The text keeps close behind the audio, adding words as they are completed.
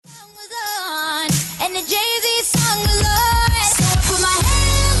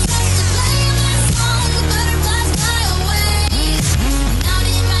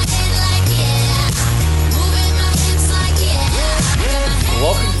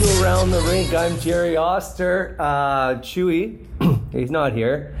to Around the Rink. I'm Jerry Oster. Chewy, he's not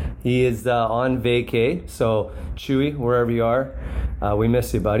here. He is on vacay. So, Chewy, wherever you are, we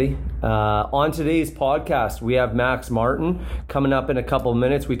miss you, buddy. On today's podcast, we have Max Martin coming up in a couple of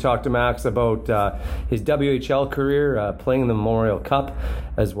minutes. We talked to Max about his WHL career, playing the Memorial Cup,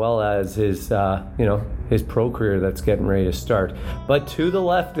 as well as his, his pro career that's getting ready to start. But to the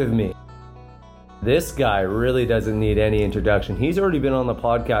left of me, this guy really doesn't need any introduction. He's already been on the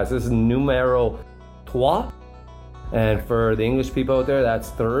podcast. This is numero 3. And for the English people out there,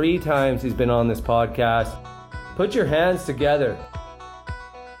 that's 3 times he's been on this podcast. Put your hands together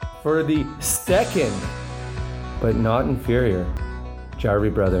for the second, but not inferior,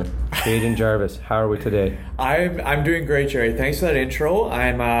 Jarvie brother, Jayden Jarvis. How are we today? I'm doing great, Jerry. Thanks for that intro. I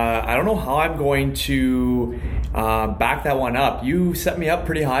don't know how I'm going to back that one up. You set me up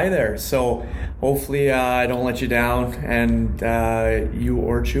pretty high there, so hopefully I don't let you down, and you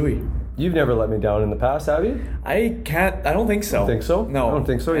or Chewy. You've never let me down in the past, have you? I don't think so. You think so? No. I don't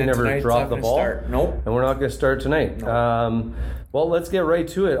think so. You never dropped the ball? Nope. And we're not going to start tonight. Nope. Well, let's get right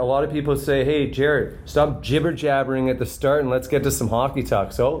to it. A lot of people say, hey, Jared, stop jibber-jabbering at the start and let's get to some hockey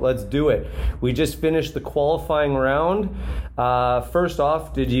talk. So let's do it. We just finished the qualifying round. First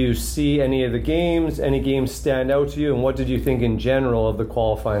off, did you see any of the games? Any games stand out to you? And what did you think in general of the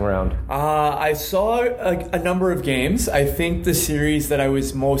qualifying round? I saw a number of games. I think the series that I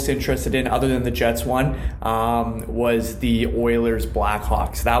was most interested in, other than the Jets one, was the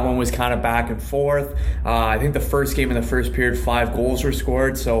Oilers-Blackhawks. That one was kind of back and forth. I think the first game in the first period, 5 goals were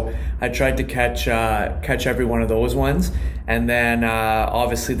scored, so I tried to catch every one of those ones. And then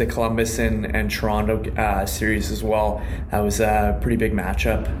obviously the Columbus and Toronto series as well. That was a pretty big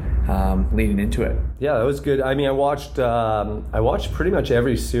matchup leading into it. Yeah, that was good. I mean, I watched pretty much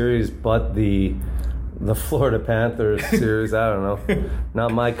every series but the Florida Panthers series. I don't know,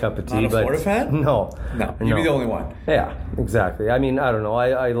 not my cup of tea. Not a Florida fan? No, you'd be the only one. Yeah, exactly. I mean, I don't know.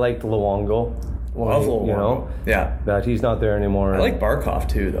 I liked Luongo. Love Luongo. Yeah. But he's not there anymore. I like Barkov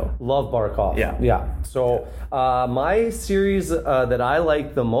too, though. Love Barkov. Yeah. So my series that I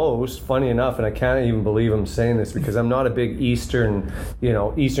like the most, funny enough, and I can't even believe I'm saying this because I'm not a big Eastern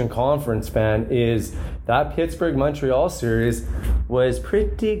Conference fan, is that Pittsburgh-Montreal series was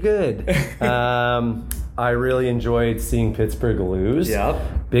pretty good. I really enjoyed seeing Pittsburgh lose.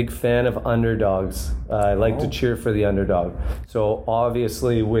 Yep. Big fan of underdogs. I like to cheer for the underdog. So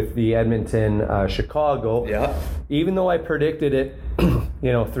obviously with the Edmonton Chicago, even though I predicted it,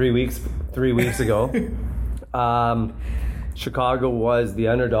 3 weeks ago, Chicago was the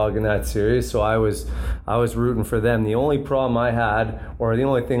underdog in that series, so I was rooting for them. The only problem I had, or the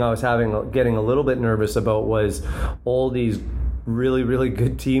only thing I was getting a little bit nervous about, was all these really, really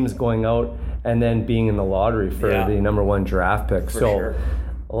good teams going out and then being in the lottery for the number 1 draft pick. Sure.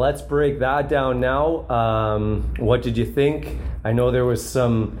 Let's break that down now. What did you think? I know there was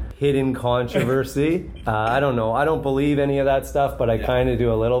some hidden controversy. I don't know. I don't believe any of that stuff, but I kind of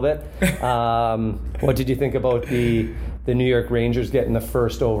do a little bit. What did you think about the New York Rangers getting the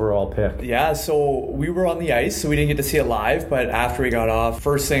first overall pick? Yeah, so we were on the ice, so we didn't get to see it live, but after we got off,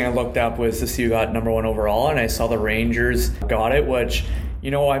 first thing I looked up was to see who got number 1 overall, and I saw the Rangers got it, which,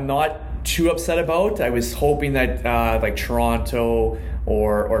 I'm not too upset about. I was hoping that like Toronto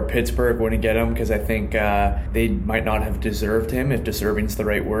or Pittsburgh wouldn't get him, because I think they might not have deserved him, if deserving is the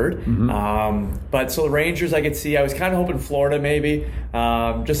right word. Mm-hmm. But so the Rangers, I could see. I was kind of hoping Florida maybe,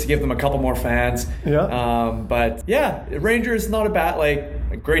 just to give them a couple more fans. Yeah. But yeah, Rangers, not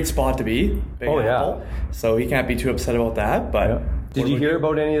a great spot to be. Big Apple. So he can't be too upset about that. But. Yeah. Did you hear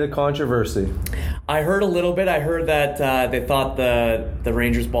about any of the controversy? I heard a little bit. I heard that they thought the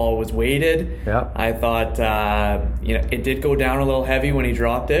Rangers ball was weighted. Yeah. I thought it did go down a little heavy when he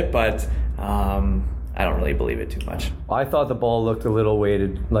dropped it, but I don't really believe it too much. I thought the ball looked a little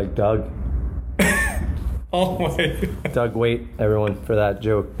weighted, like Doug. Oh my! Doug Waite, everyone, for that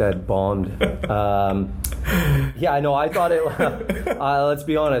joke that bombed. Yeah, I know. I thought it. Let's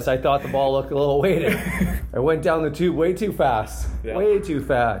be honest. I thought the ball looked a little weighted. It went down the tube way too fast. Yeah. Way too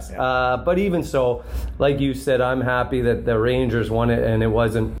fast. Yeah. But even so, like you said, I'm happy that the Rangers won it, and it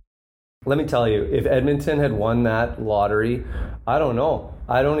wasn't. Let me tell you, if Edmonton had won that lottery, I don't know.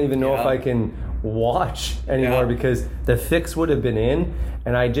 I don't even know if I can watch anymore, because the fix would have been in,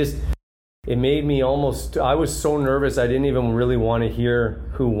 and it made me I was so nervous I didn't even really want to hear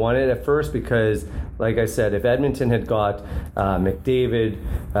who won it at first, because like I said, if Edmonton had got McDavid,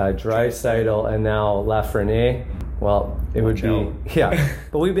 Draisaitl, and now Lafreniere, well, it would be,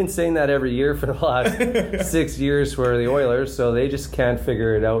 But we've been saying that every year for the last 6 years for the Oilers, so they just can't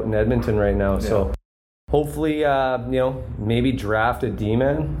figure it out in Edmonton right now. So hopefully, maybe draft a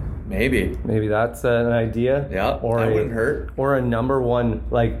D-man. Maybe that's an idea. Yeah, that wouldn't hurt. Or a number one,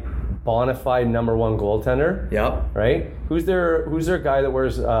 like bona fide number one goaltender. Yep. Right? Who's their guy that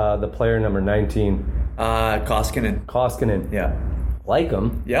wears the player number 19? Koskinen. Yeah. Like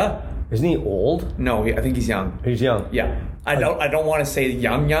him. Yeah. Isn't he old? No, I think he's young. He's young. Yeah. I don't want to say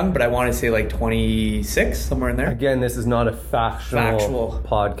young, but I want to say like 26, somewhere in there. Again, this is not a factual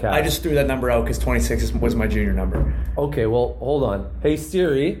podcast. I just threw that number out because 26 was my junior number. Okay, well, hold on. Hey,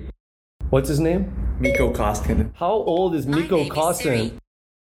 Siri. What's his name? Mikko Koskinen. How old is Mikko Koskinen?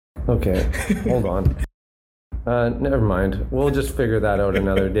 Okay, hold on. Never mind. We'll just figure that out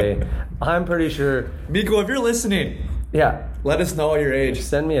another day. I'm pretty sure... Mikko, if you're listening... Yeah. Let us know your age.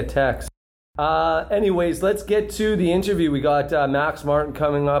 Send me a text. Anyways, let's get to the interview. We got Max Martin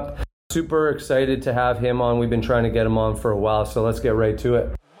coming up. Super excited to have him on. We've been trying to get him on for a while, so let's get right to it.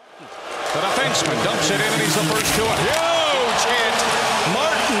 The defenseman dumps it in, and he's the first to it. Huge hit.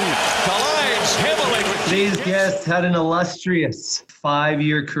 Martin collides heavily with... Today's guest had an illustrious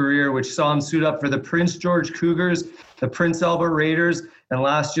 5-year career, which saw him suit up for the Prince George Cougars, the Prince Albert Raiders, and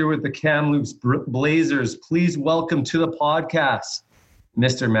last year with the Kamloops Blazers. Please welcome to the podcast,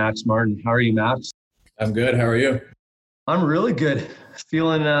 Mr. Max Martin. How are you, Max? I'm good. How are you? I'm really good.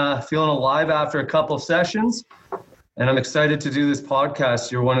 Feeling alive after a couple of sessions, and I'm excited to do this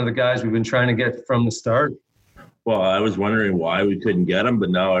podcast. You're one of the guys we've been trying to get from the start. Well, I was wondering why we couldn't get him, but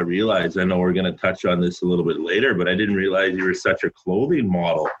now I realize, I know we're going to touch on this a little bit later, but I didn't realize you were such a clothing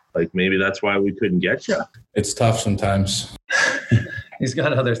model. Like maybe that's why we couldn't get you. It's tough sometimes. He's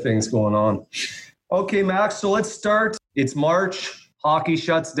got other things going on. Okay, Max, so let's start. It's March. Hockey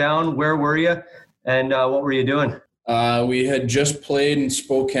shuts down. Where were you? And what were you doing? We had just played in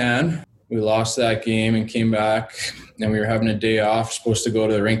Spokane. We lost that game and came back, and we were having a day off, supposed to go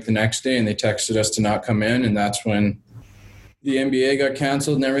to the rink the next day, and they texted us to not come in, and that's when the NBA got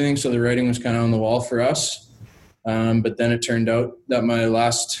canceled and everything, so the writing was kind of on the wall for us. But then it turned out that my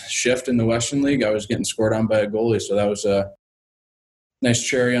last shift in the Western League, I was getting scored on by a goalie, so that was a nice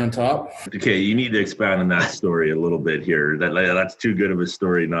cherry on top. Okay, you need to expand on that story a little bit here. That's too good of a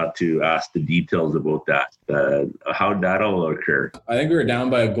story not to ask the details about that. How'd that all occur? I think we were down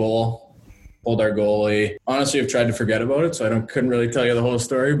by a goal, pulled our goalie. Honestly, I've tried to forget about it, so I couldn't really tell you the whole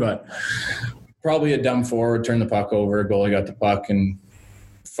story, but probably a dumb forward, turned the puck over, goalie got the puck and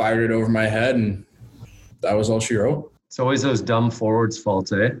fired it over my head, and that was all she wrote. It's always those dumb forwards'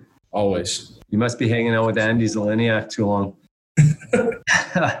 fault, eh? Always. You must be hanging out with Andy Zeleniak too long.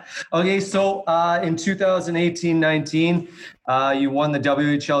 Okay, so in 2018-19, you won the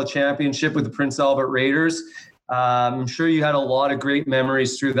WHL championship with the Prince Albert Raiders. I'm sure you had a lot of great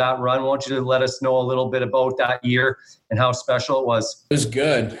memories through that run. I want you to let us know a little bit about that year and how special it was. It was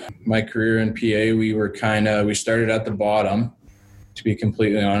good. My career in PA, we started at the bottom. To be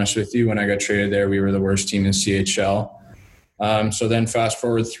completely honest with you, when I got traded there, we were the worst team in CHL. So then fast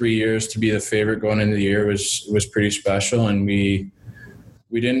forward 3 years to be the favorite going into the year was pretty special. And we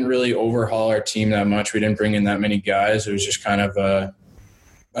didn't really overhaul our team that much. We didn't bring in that many guys. It was just kind of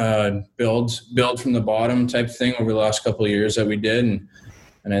a build from the bottom type thing over the last couple of years that we did.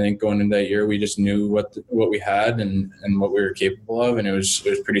 And I think going into that year, we just knew what we had and what we were capable of. And it was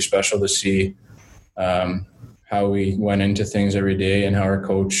pretty special to see how we went into things every day and how our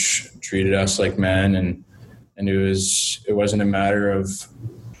coach treated us like men. And it wasn't a matter of,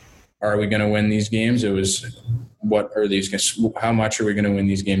 are we going to win these games? It was, what are these games? How much are we going to win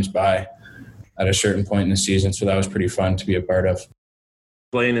these games by at a certain point in the season? So that was pretty fun to be a part of.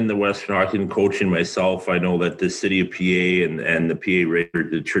 Playing in the Western Hockey and coaching myself, I know that the city of PA and the PA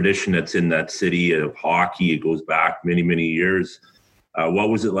Raiders, the tradition that's in that city of hockey, it goes back many, many years. What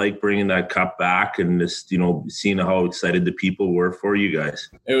was it like bringing that cup back and just, seeing how excited the people were for you guys?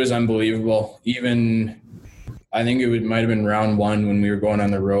 It was unbelievable. Even, I think it might have been round one when we were going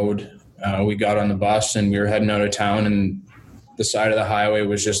on the road. We got on the bus and we were heading out of town, and the side of the highway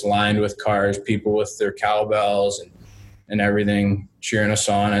was just lined with cars, people with their cowbells and everything cheering us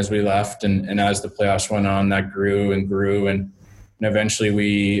on as we left. And as the playoffs went on, that grew and grew. And eventually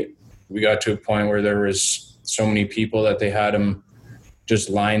we got to a point where there was so many people that they had them just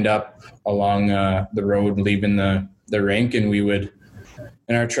lined up along the road leaving the rink. And we would,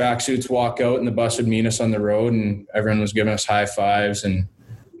 in our tracksuits, walk out, and the bus would meet us on the road, and everyone was giving us high fives. And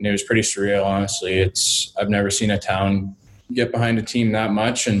it was pretty surreal, honestly. I've never seen a town get behind a team that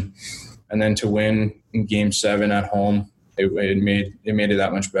much. And then to win in Game 7 at home, it made it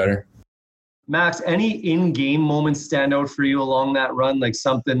that much better. Max, any in-game moments stand out for you along that run? Like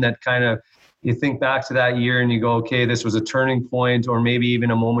something that kind of you think back to that year and you go, okay, this was a turning point, or maybe even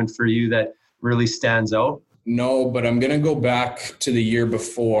a moment for you that really stands out? No, but I'm going to go back to the year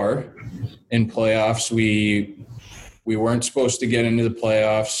before in playoffs. We weren't supposed to get into the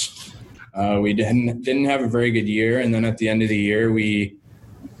playoffs. We didn't have a very good year. And then at the end of the year, we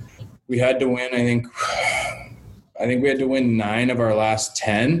had to win, I think we had to win 9 of our last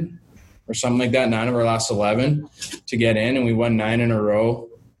 10 or something like that, 9 of our last 11 to get in. And we won 9 in a row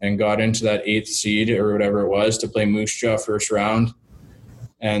and got into that 8th seed or whatever it was to play Moose Jaw first round.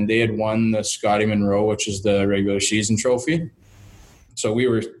 And they had won the Scotty Monroe, which is the regular season trophy. So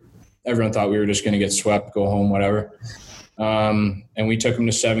everyone thought we were just going to get swept, go home, whatever. And we took them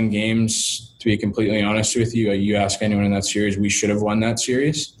to 7 games. To be completely honest with you, you ask anyone in that series, we should have won that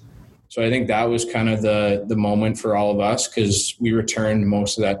series. So I think that was kind of the moment for all of us, because we returned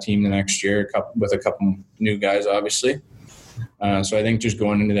most of that team the next year with a couple new guys, obviously. So I think just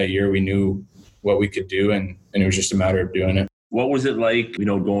going into that year, we knew what we could do, and it was just a matter of doing it. What was it like,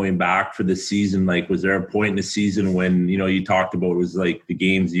 going back for the season? Like, was there a point in the season when, you talked about it was like the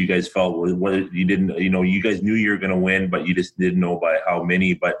games you guys felt what you didn't, you guys knew you were going to win, but you just didn't know by how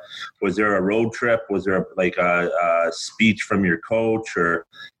many. But was there a road trip? Was there a speech from your coach, or,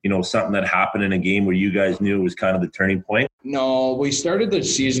 something that happened in a game where you guys knew it was kind of the turning point? No, we started the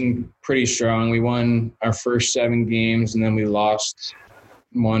season pretty strong. We won our first 7 games, and then we lost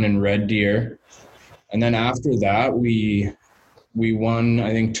 1 in Red Deer. And then after that, we won,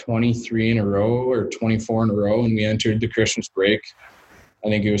 I think, 23 in a row or 24 in a row, and we entered the Christmas break. I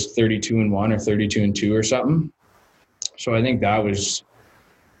think it was 32-1 or 32-2 or something. So I think that was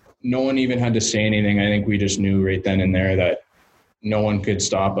 – no one even had to say anything. I think we just knew right then and there that no one could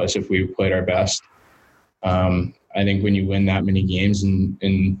stop us if we played our best. I think when you win that many games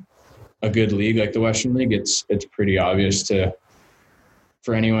in a good league like the Western League, it's pretty obvious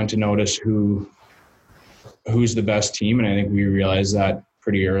for anyone to notice who's the best team. And I think we realized that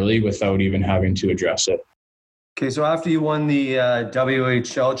pretty early without even having to address it. Okay, so after you won the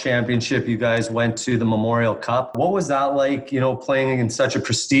WHL championship, you guys went to the Memorial Cup. What was that like, playing in such a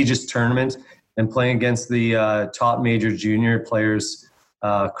prestigious tournament and playing against the top major junior players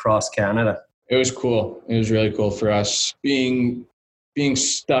across Canada? It was cool. It was really cool for us. Being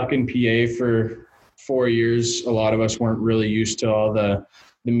stuck in PA for 4 years, a lot of us weren't really used to all the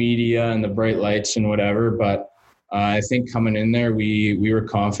media and the bright lights and whatever, but I think coming in there, we were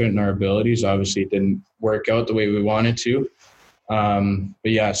confident in our abilities. Obviously, it didn't work out the way we wanted to.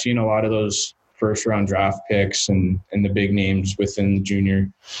 But yeah, seeing a lot of those first round draft picks and the big names within the junior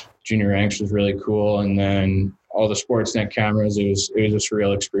ranks was really cool. And then all the Sportsnet cameras, it was a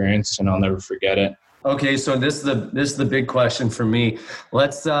surreal experience, and I'll never forget it. Okay, so this is the big question for me.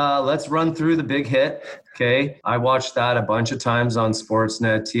 Let's run through the big hit. Okay, I watched that a bunch of times on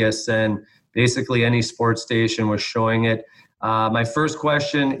Sportsnet, TSN. Basically, any sports station was showing it. My first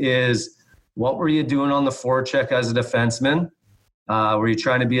question is, what were you doing on the forecheck as a defenseman? Were you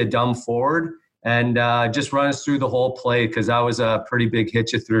trying to be a dumb forward? And just run us through the whole play, because that was a pretty big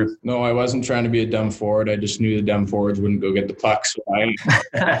hit you threw. No, I wasn't trying to be a dumb forward. I just knew the dumb forwards wouldn't go get the puck. So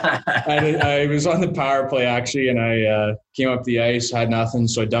I was on the power play, actually, and I came up the ice, had nothing,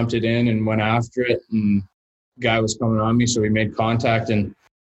 so I dumped it in and went after it. And the guy was coming on me, so we made contact. And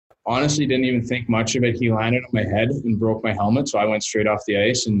honestly, didn't even think much of it. He landed on my head and broke my helmet, so I went straight off the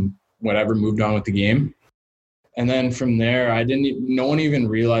ice and moved on with the game. And then from there, no one even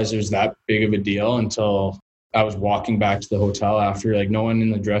realized it was that big of a deal until I was walking back to the hotel after. Like, no one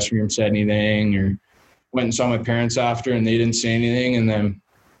in the dressing room said anything, or went and saw my parents after and they didn't say anything. And then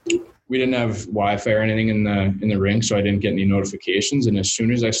we didn't have Wi-Fi or anything in the rink, so I didn't get any notifications. And as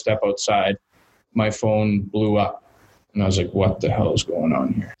soon as I step outside, my phone blew up. And I was like, what the hell is going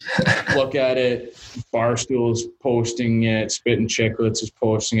on here? Look at it. Barstool's posting it. Spittin' Chicklets is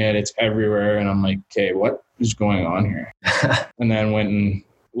posting it. It's everywhere. And I'm like, okay, what is going on here? And then went and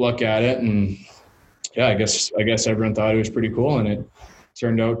looked at it. And yeah, I guess everyone thought it was pretty cool. And it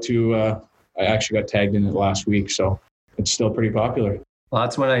turned out to, I actually got tagged in it last week. So it's still pretty popular. Well,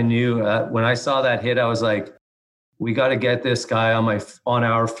 that's when I knew, when I saw that hit, I was like, we got to get this guy on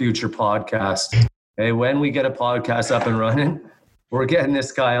our future podcast. Hey, when we get a podcast up and running, we're getting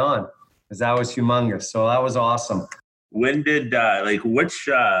this guy on, because that was humongous. So that was awesome. When did which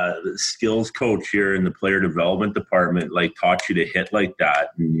skills coach here in the player development department taught you to hit like that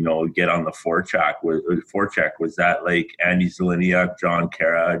and get on the forecheck? Was that like Andy Zeleniuk, John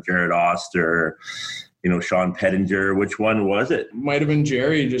Kara, Jared Oster, Sean Pettinger? Which one was it? Might have been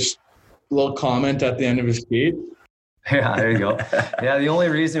Jerry. Just a little comment at the end of his skate. Yeah, there you go. Yeah, the only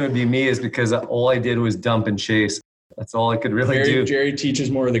reason it would be me is because all I did was dump and chase. That's all I could really do. Jerry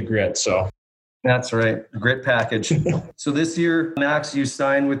teaches more of the grit, so. That's right. Grit package. So this year, Max, you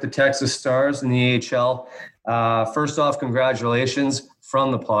signed with the Texas Stars in the AHL. First off, congratulations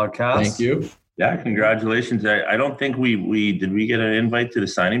from the podcast. Thank you. Yeah, congratulations. I don't think we did we get an invite to the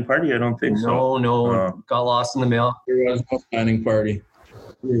signing party? I don't think so. No, got lost in the mail. There was no signing party.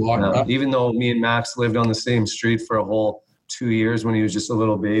 We were locked up. Even though me and Max lived on the same street for a whole 2 years when he was just a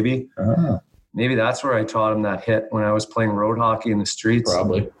little baby. Maybe that's where I taught him that hit when I was playing road hockey in the streets.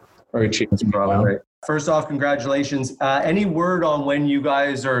 Probably. That's probably right. First off, congratulations. Any word on when you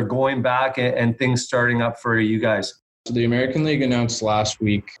guys are going back and things starting up for you guys? So the American League announced last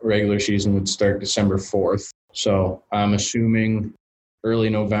week regular season would start December 4th. So I'm assuming early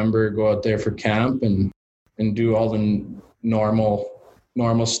November, go out there for camp and do all the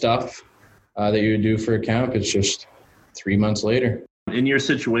normal stuff that you would do for a camp. It's just 3 months later. In your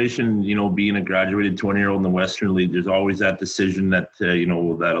situation, being a graduated 20-year-old in the Western League, there's always that decision that,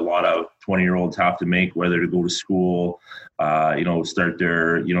 that a lot of 20-year-olds have to make, whether to go to school, start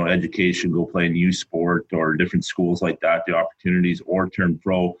their, education, go play in youth sport or different schools like that, the opportunities, or turn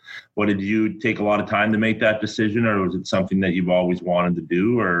pro. What, did you take a lot of time to make that decision, or was it something that you've always wanted to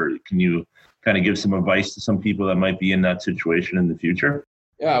do? Or can you kind of give some advice to some people that might be in that situation in the future?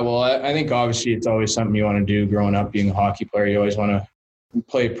 Yeah, well, I think obviously it's always something you want to do growing up, being a hockey player. You always want to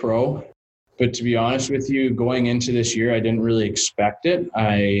play pro. But to be honest with you, going into this year, I didn't really expect it.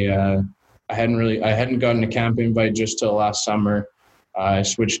 I hadn't gotten a camp invite just till last summer. I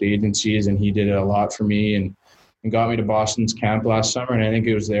switched agencies and he did it a lot for me and got me to Boston's camp last summer. And I think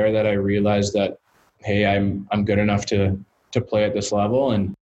it was there that I realized that, hey, I'm good enough to play at this level.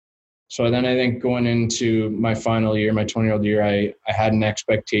 And so then I think going into my final year, my 20-year-old year, I had an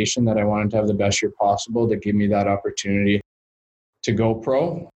expectation that I wanted to have the best year possible to give me that opportunity to go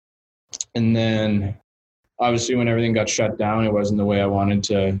pro. And then obviously when everything got shut down, it wasn't the way I wanted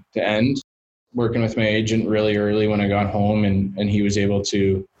to end. Working with my agent really early when I got home and he was able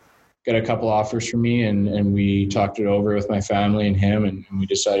to get a couple offers for me and we talked it over with my family and him and we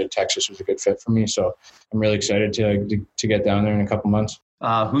decided Texas was a good fit for me. So I'm really excited to get down there in a couple months.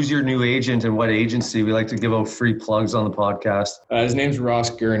 Who's your new agent and what agency? We like to give out free plugs on the podcast. His name's Ross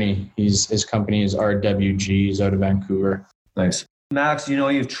Gurney. His company is RWG. He's out of Vancouver. Nice. Max,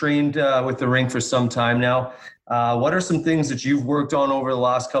 you've trained with the rink for some time now. What are some things that you've worked on over the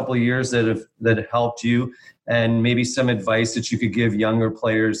last couple of years that have helped you, and maybe some advice that you could give younger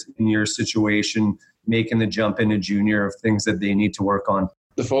players in your situation making the jump into junior of things that they need to work on?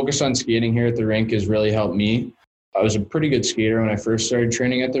 The focus on skating here at the rink has really helped me. I was a pretty good skater when I first started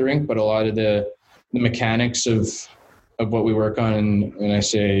training at the rink, but a lot of the mechanics of what we work on, and I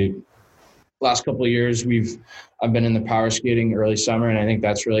say last couple of years, I've been in the power skating early summer, and I think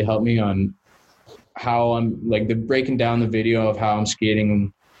that's really helped me on how I'm breaking down the video of how I'm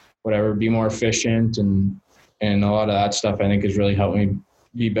skating, whatever, be more efficient and a lot of that stuff I think has really helped me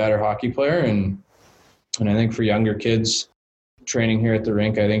be a better hockey player. And I think for younger kids training here at the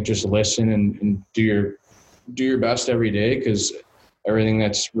rink, I think just listen and do your best every day, because everything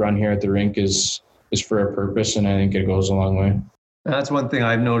that's run here at the rink is for a purpose, and I think it goes a long way. That's one thing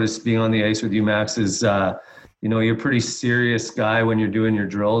I've noticed being on the ice with you, Max, is you're a pretty serious guy when you're doing your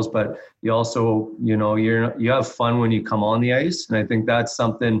drills, but you also, you have fun when you come on the ice. And I think that's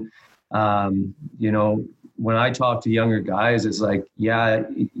something, when I talk to younger guys, it's like, yeah,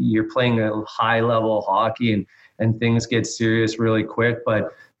 you're playing a high level of hockey and things get serious really quick,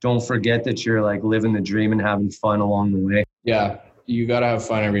 but don't forget that you're like living the dream and having fun along the way. Yeah, you got to have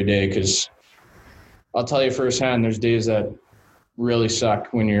fun every day, because I'll tell you firsthand, there's days that really suck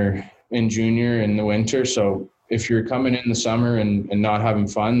when you're in junior in the winter. So if you're coming in the summer and not having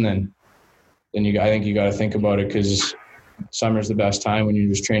fun, then I think you got to think about it, because summer's the best time when you're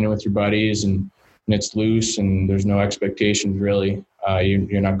just training with your buddies and it's loose and there's no expectations really.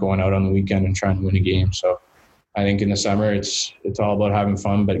 You're not going out on the weekend and trying to win a game. So I think in the summer it's all about having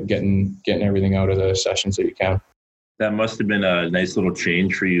fun, but getting everything out of the sessions that you can. That must have been a nice little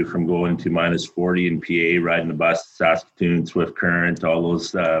change for you from going to -40 in PA, riding the bus to Saskatoon, Swift Current, all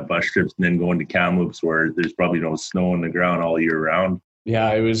those bus trips, and then going to Kamloops where there's probably no snow on the ground all year round.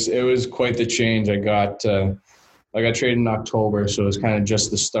 Yeah, it was quite the change. I got traded in October, so it was kind of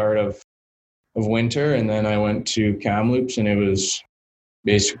just the start of winter, and then I went to Kamloops, and it was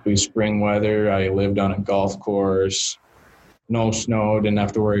basically spring weather. I lived on a golf course. No snow, didn't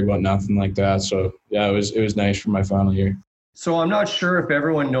have to worry about nothing like that. So yeah, it was nice for my final year. So I'm not sure if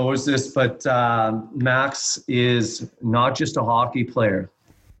everyone knows this, but Max is not just a hockey player.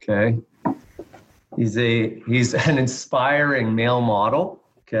 Okay. He's an inspiring male model.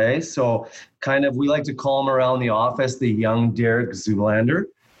 Okay. So kind of, we like to call him around the office, the young Derek Zoolander.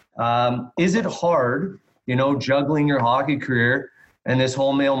 Is it hard, juggling your hockey career and this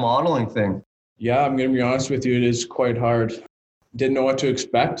whole male modeling thing? Yeah, I'm going to be honest with you. It is quite hard. Didn't know what to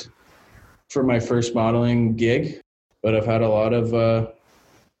expect for my first modeling gig, but I've had a lot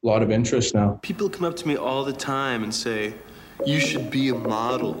of interest now. People come up to me all the time and say, you should be a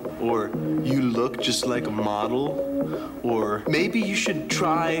model, or you look just like a model, or maybe you should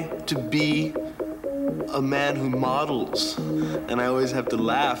try to be a man who models. And I always have to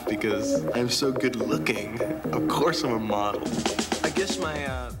laugh because I'm so good looking. Of course I'm a model. I guess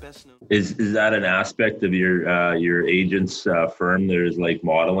my best known... Is that an aspect of your agent's firm? There's like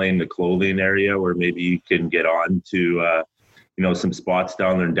modeling, the clothing area, where maybe you can get on to some spots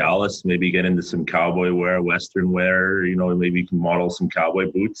down there in Dallas, maybe get into some cowboy wear, Western wear, maybe you can model some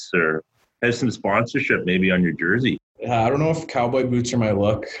cowboy boots or have some sponsorship maybe on your jersey. I don't know if cowboy boots are my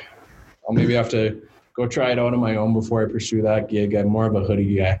look. I'll maybe have to go try it out on my own before I pursue that gig. I'm more of a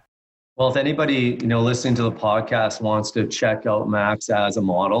hoodie guy. Well, if anybody, listening to the podcast wants to check out Max as a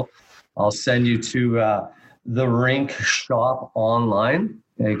model, I'll send you to the Rink shop online.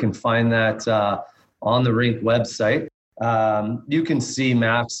 You can find that on the Rink website. You can see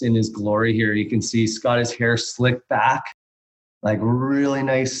Max in his glory here. You can see he's got his hair slicked back, like really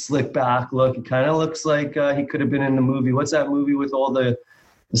nice slick back look. It kind of looks like he could have been in the movie. What's that movie with all the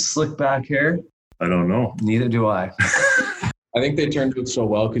slick back hair? I don't know. Neither do I. I think they turned out so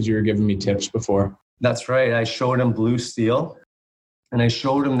well because you were giving me tips before. That's right. I showed him Blue Steel, and I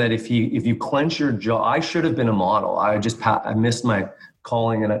showed him that if you clench your jaw, I should have been a model. I missed my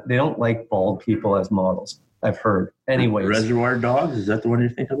calling, and they don't like bald people as models, I've heard. Anyways. Reservoir Dogs, is that the one you're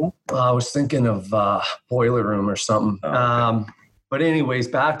thinking about? I was thinking of Boiler Room or something. Oh, okay. But anyways,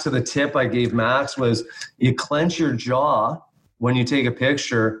 back to the tip I gave Max was you clench your jaw when you take a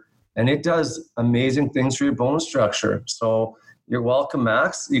picture, and it does amazing things for your bone structure. So you're welcome,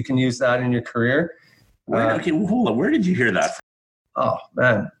 Max. You can use that in your career. Hold on. Where did you hear that from? Oh,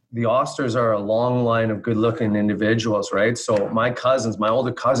 man. The Osters are a long line of good-looking individuals, right? So my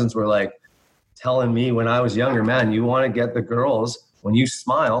older cousins were like telling me when I was younger, man, you want to get the girls, when you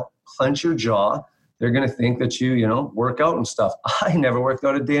smile, clench your jaw, they're going to think that you work out and stuff. I never worked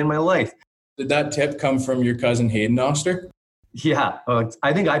out a day in my life. Did that tip come from your cousin Hayden Oster? Yeah,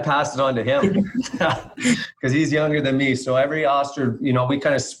 I think I passed it on to him because he's younger than me. So every Oster, we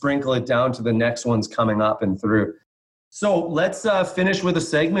kind of sprinkle it down to the next ones coming up and through. So let's finish with a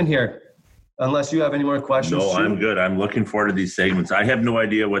segment here, unless you have any more questions. No, I'm good. I'm looking forward to these segments. I have no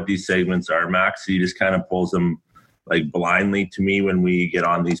idea what these segments are, Max. He just kind of pulls them like blindly to me when we get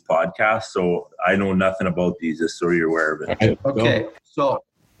on these podcasts. So I know nothing about these, just so you're aware of it. Okay, so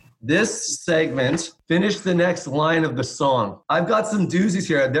this segment, finish the next line of the song. I've got some doozies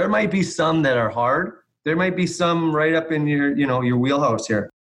here. There might be some that are hard. There might be some right up in your, your wheelhouse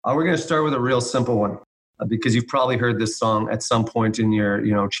here. We're going to start with a real simple one because you've probably heard this song at some point in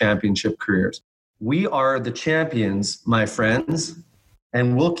your, championship careers. We are the champions, my friends,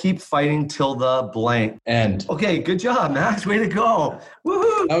 and we'll keep fighting till the blank end. Okay, good job, Max. Way to go.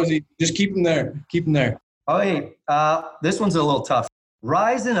 Woohoo. That was easy. Just keep them there. Keep them there. Oh, hey, this one's a little tough.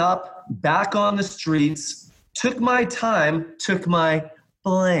 Rising up, back on the streets, took my time, took my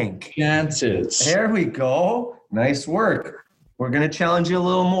blank chances. There we go. Nice work. We're going to challenge you a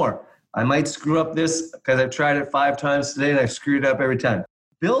little more. I might screw up this because I've tried it 5 times today and I've screwed it up every time.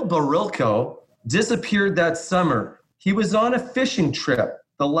 Bill Barilko disappeared that summer. He was on a fishing trip.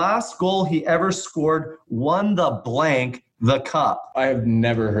 The last goal he ever scored won the blank, the cup. I have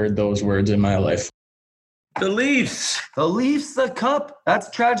never heard those words in my life. The Leafs. The Leafs, the cup. That's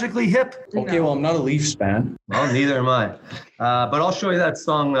tragically hip. Okay, well, I'm not a Leafs fan. Well, neither am I. But I'll show you that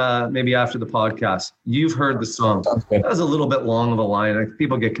song maybe after the podcast. You've heard the song. That was a little bit long of a line.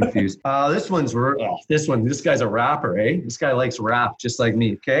 People get confused. This guy's a rapper, eh? This guy likes rap just like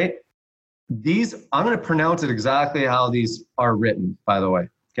me, okay? I'm going to pronounce it exactly how these are written, by the way,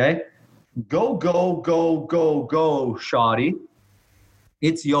 okay? Go, go, go, go, go, shawty.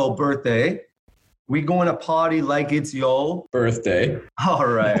 It's your birthday. We going to party like it's your birthday. All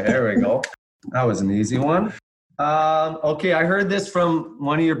right, there we go. That was an easy one. Okay, I heard this from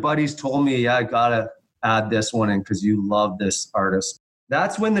one of your buddies told me, I got to add this one in because you love this artist.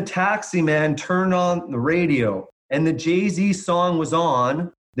 That's when the Taxi Man turned on the radio and the Jay-Z song was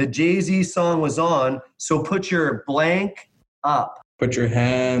on. The Jay-Z song was on, so put your blank up. Put your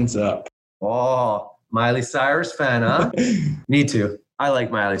hands up. Oh, Miley Cyrus fan, huh? Me too. I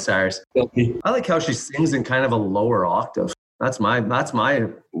like Miley Cyrus. I like how she sings in kind of a lower octave. That's my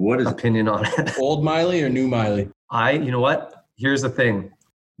opinion on it. Old Miley or new Miley? You know what? Here's the thing.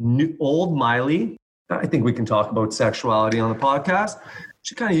 Old Miley, I think we can talk about sexuality on the podcast.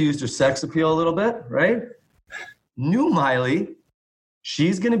 she kind of used her sex appeal a little bit, right? New Miley,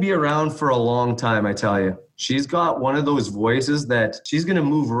 she's going to be around for a long time, I tell you. She's got one of those voices that she's going to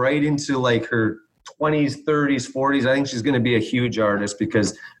move right into like her 20s, 30s, 40s. I think she's going to be a huge artist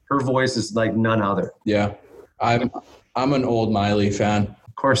because her voice is like none other. Yeah. I'm an old Miley fan.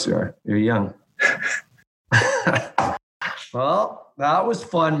 Of course you are. You're young. Well, that was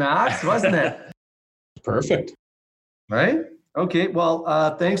fun, Max, wasn't it? Perfect. Right? Okay.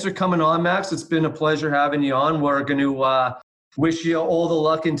 Well, thanks for coming on, Max. It's been a pleasure having you on. We're going to wish you all the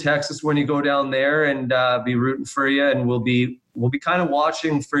luck in Texas when you go down there, and be rooting for you. And we'll be kind of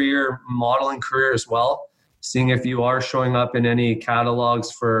watching for your modeling career as well, seeing if you are showing up in any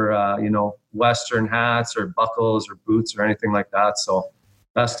catalogs for, Western hats or buckles or boots or anything like that. So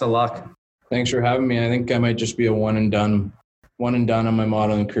best of luck. Thanks for having me. I think I might just be a one and done on my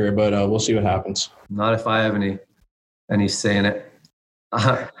modeling career, but we'll see what happens. Not if I have any say in it.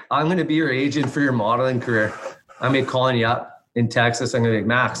 I'm going to be your agent for your modeling career. I'm going to be calling you up in Texas. I'm going to be like,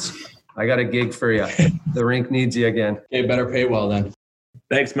 Max, I got a gig for you. The rink needs you again. Okay, better pay well then.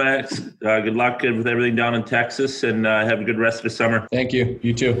 Thanks, Max. Good luck with everything down in Texas, and have a good rest of the summer. Thank you.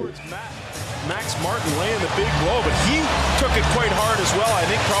 You too. Max Martin laying the big blow, but he took it quite hard as well. I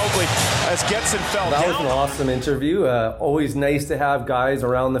think probably as Getson fell down. That was an awesome interview. Always nice to have guys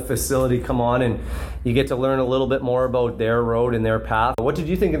around the facility come on, and you get to learn a little bit more about their road and their path. What did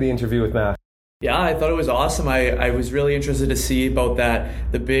you think of the interview with Max? Yeah, I thought it was awesome. I was really interested to see about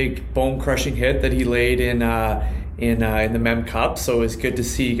the big bone-crushing hit that he laid in the Mem Cup. So it was good to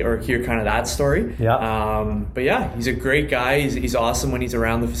see or hear kind of that story. Yeah. But yeah, he's a great guy. He's awesome when he's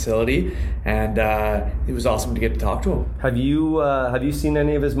around the facility, and it was awesome to get to talk to him. Have you seen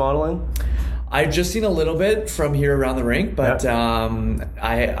any of his modeling? I've just seen a little bit from here around the rink, but I'm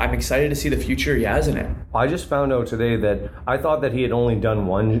excited to see the future he has in it. I just found out today that I thought that he had only done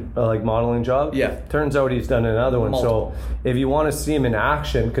one modeling job. Yeah. Turns out he's done another one. Multiple. So if you want to see him in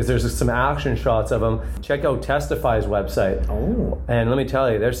action, because there's some action shots of him, check out Testify's website. Oh. And let me tell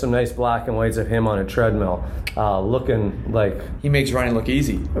you, there's some nice black and whites of him on a treadmill, looking like He makes running look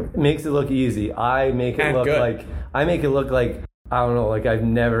easy. makes it look easy. I make it And look good. like I don't know, like I've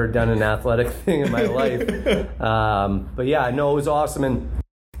never done an athletic thing in my life. But yeah, no, it was awesome. And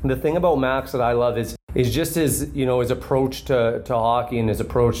the thing about Max that I love is just his approach to hockey and his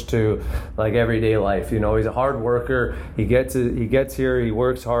approach to like everyday life. He's a hard worker. He gets here, he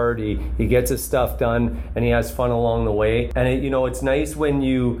works hard, he gets his stuff done, and he has fun along the way. And it's nice when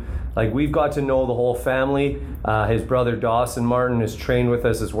you we've got to know the whole family. His brother Dawson Martin has trained with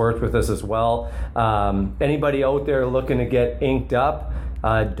us, has worked with us as well. Anybody out there looking to get inked up,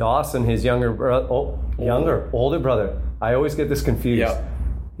 Dawson, his older brother. I always get this confused. Yep.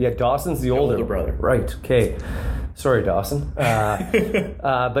 Yeah, Dawson's the older brother. Right, okay. Sorry, Dawson.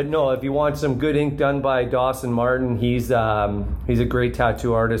 But no, if you want some good ink done by Dawson Martin, he's a great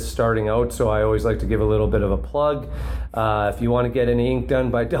tattoo artist starting out, so I always like to give a little bit of a plug. If you want to get any ink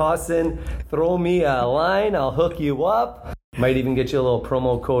done by Dawson, throw me a line, I'll hook you up. Might even get you a little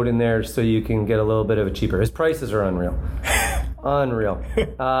promo code in there so you can get a little bit of a cheaper. His prices are unreal. Unreal.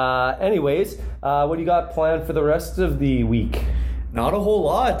 Anyways, what do you got planned for the rest of the week? Not a whole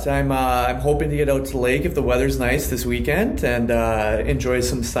lot. I'm hoping to get out to the lake if the weather's nice this weekend and enjoy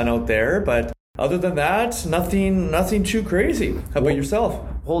some sun out there. But other than that, nothing too crazy. How about yourself?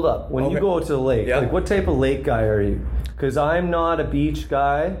 Hold up. When you go to the lake, what type of lake guy are you? Because I'm not a beach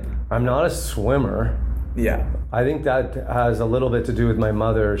guy. I'm not a swimmer. Yeah. I think that has a little bit to do with my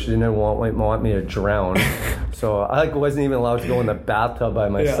mother. She didn't want me to drown. So I wasn't even allowed to go in the bathtub by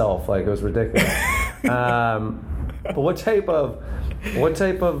myself. It was ridiculous. But what type of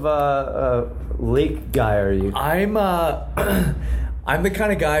lake guy are you? I'm the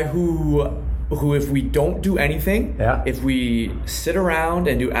kind of guy who if we don't do anything, if we sit around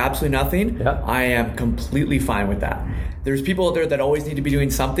and do absolutely nothing, I am completely fine with that. There's people out there that always need to be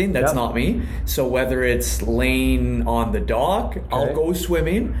doing something. That's not me. So whether it's laying on the dock, I'll go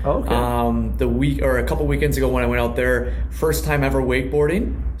swimming. Okay. A couple weekends ago when I went out there, first time ever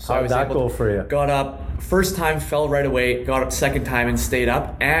wakeboarding. So How'd that go for you? Got up, first time fell right away, got up second time and stayed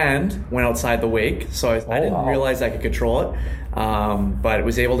up and went outside the wake. So I didn't realize I could control it. But I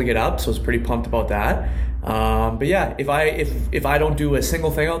was able to get up, so I was pretty pumped about that. But yeah, if I don't do a single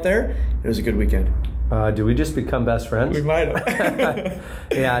thing out there, it was a good weekend. Do we just become best friends? We might have.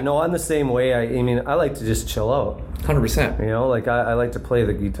 Yeah, no, I'm the same way. I like to just chill out. 100%. I like to play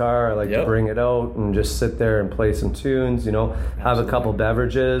the guitar. I like to bring it out and just sit there and play some tunes, have a couple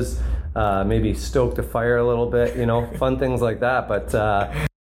beverages, maybe stoke the fire a little bit, fun things like that. But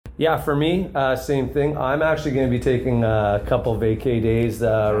Yeah, for me, same thing. I'm actually going to be taking a couple vacay days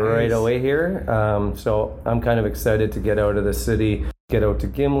right away here. So I'm kind of excited to get out of the city, get out to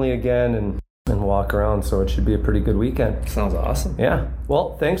Gimli again, and walk around. So it should be a pretty good weekend. Sounds awesome. Yeah.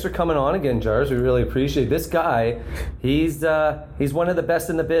 Well, thanks for coming on again, Jars. We really appreciate it. This guy. He's one of the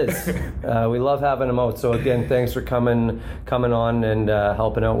best in the biz. We love having him out. So again, thanks for coming on and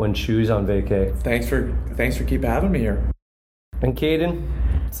helping out when Chew's on vacay. Thanks for keep having me here. And Caden,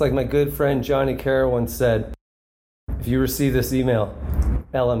 it's like my good friend Johnny Carr once said, if you receive this email,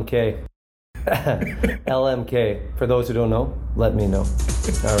 LMK. LMK. For those who don't know, let me know.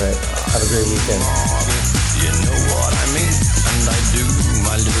 All right. Have a great weekend. You know what I mean? And I do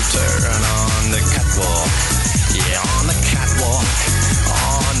my little turn on the catwalk. Yeah, on the catwalk.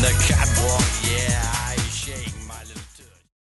 On the catwalk, yeah.